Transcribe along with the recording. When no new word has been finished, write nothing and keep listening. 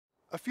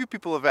A few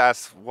people have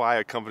asked why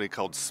a company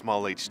called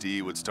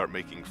SmallHD would start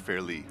making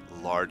fairly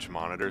large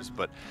monitors,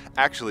 but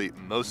actually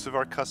most of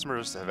our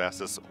customers have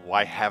asked us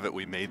why haven't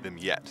we made them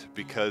yet,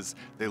 because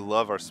they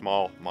love our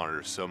small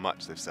monitors so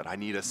much. They've said, I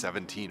need a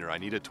 17 or I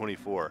need a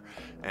 24.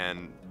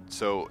 And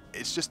so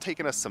it's just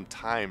taken us some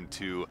time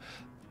to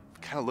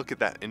kind of look at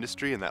that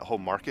industry and that whole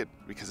market,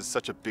 because it's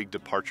such a big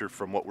departure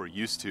from what we're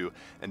used to,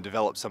 and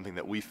develop something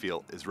that we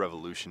feel is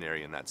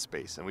revolutionary in that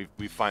space. And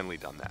we've finally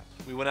done that.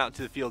 We went out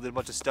into the field, did a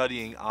bunch of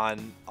studying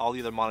on all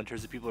the other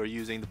monitors that people are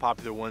using, the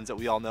popular ones that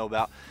we all know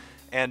about.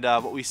 And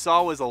what we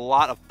saw was a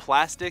lot of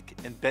plastic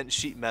and bent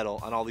sheet metal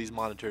on all these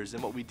monitors.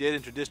 And what we did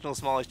in traditional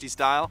SmallHD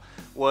style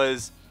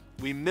was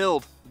we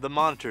milled the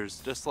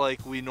monitors just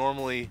like we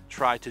normally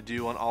try to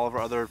do on all of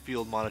our other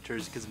field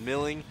monitors, because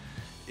milling,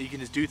 you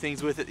can just do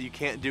things with it that you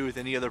can't do with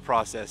any other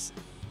process.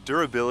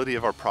 Durability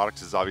of our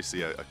products is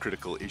obviously a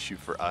critical issue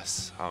for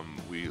us.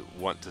 We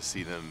want to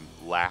see them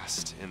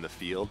last in the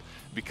field,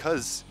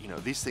 because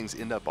these things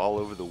end up all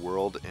over the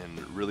world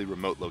in really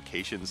remote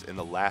locations, and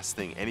the last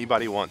thing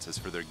anybody wants is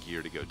for their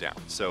gear to go down.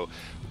 So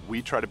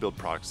we try to build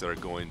products that are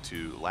going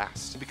to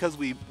last. Because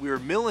we were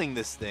milling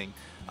this thing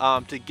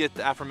to get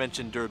the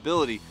aforementioned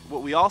durability,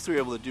 what we also were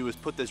able to do is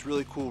put this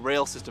really cool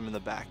rail system in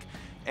the back.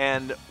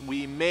 And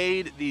we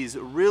made these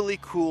really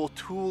cool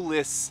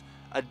toolless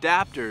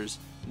adapters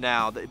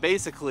now that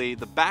basically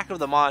the back of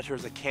the monitor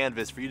is a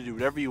canvas for you to do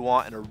whatever you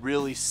want in a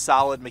really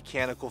solid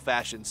mechanical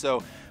fashion.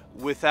 So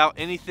without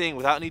any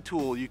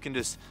tool, you can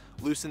just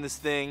loosen this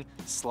thing,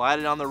 slide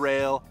it on the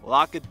rail,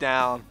 lock it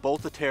down,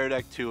 bolt the tear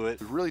deck to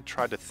it. We really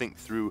tried to think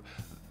through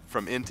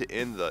from end to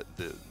end the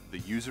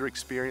user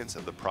experience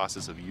of the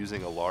process of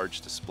using a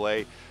large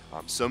display.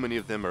 So many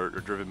of them are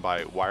driven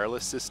by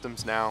wireless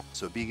systems now,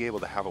 so being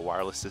able to have a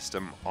wireless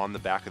system on the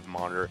back of the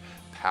monitor,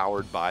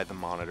 powered by the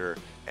monitor,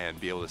 and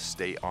be able to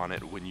stay on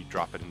it when you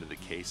drop it into the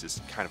case is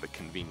kind of a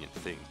convenient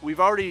thing. We've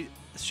already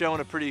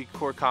shown a pretty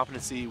core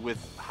competency with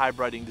high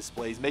brightening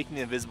displays, making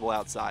them visible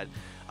outside.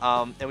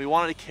 And we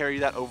wanted to carry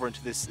that over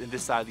into this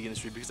side of the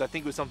industry, because I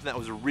think it was something that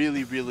was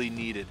really, really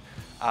needed.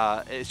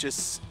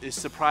 It's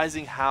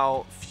surprising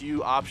how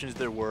few options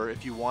there were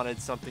if you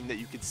wanted something that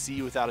you could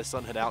see without a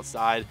sun hood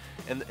outside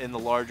in the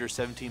larger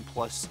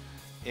 17+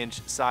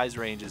 inch size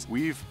ranges.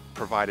 We've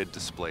provided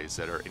displays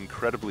that are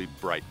incredibly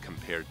bright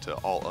compared to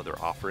all other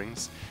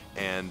offerings,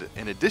 and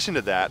in addition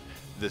to that,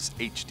 this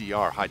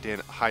HDR,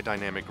 high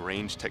dynamic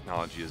range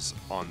technology, is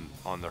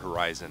on the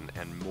horizon,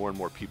 and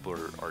more people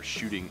are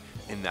shooting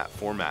in that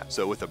format.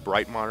 So with a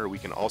bright monitor, we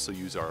can also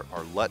use our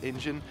LUT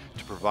engine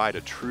to provide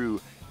a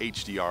true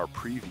HDR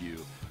preview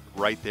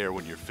right there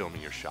when you're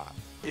filming your shot.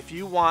 If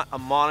you want a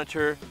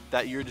monitor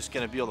that you're just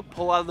going to be able to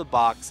pull out of the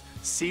box,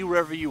 see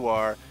wherever you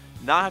are,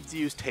 not have to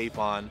use tape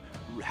on,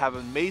 have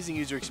an amazing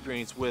user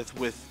experience with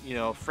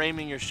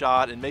framing your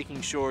shot and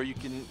making sure you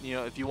can,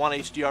 if you want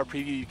HDR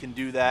preview, you can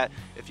do that.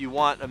 If you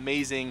want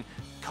amazing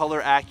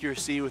color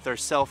accuracy with our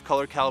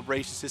self-color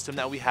calibration system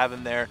that we have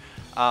in there.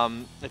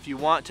 If you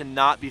want to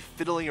not be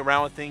fiddling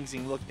around with things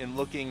and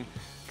looking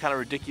kind of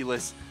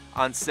ridiculous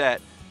on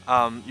set,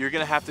 you're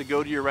going to have to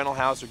go to your rental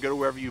house or go to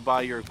wherever you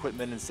buy your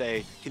equipment and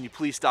say, can you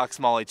please stock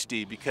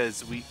SmallHD,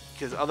 because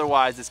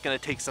otherwise it's going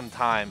to take some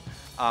time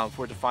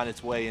for it to find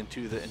its way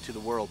into the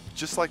world.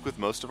 Just like with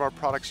most of our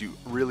products, you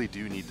really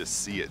do need to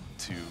see it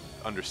to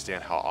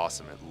understand how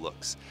awesome it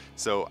looks.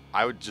 So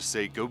I would just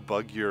say, go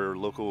bug your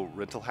local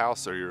rental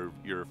house or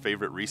your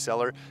favorite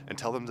reseller and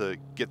tell them to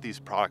get these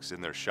products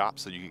in their shop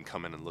so you can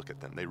come in and look at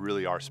them. They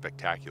really are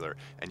spectacular,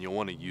 and you'll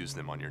want to use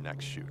them on your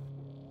next shoot.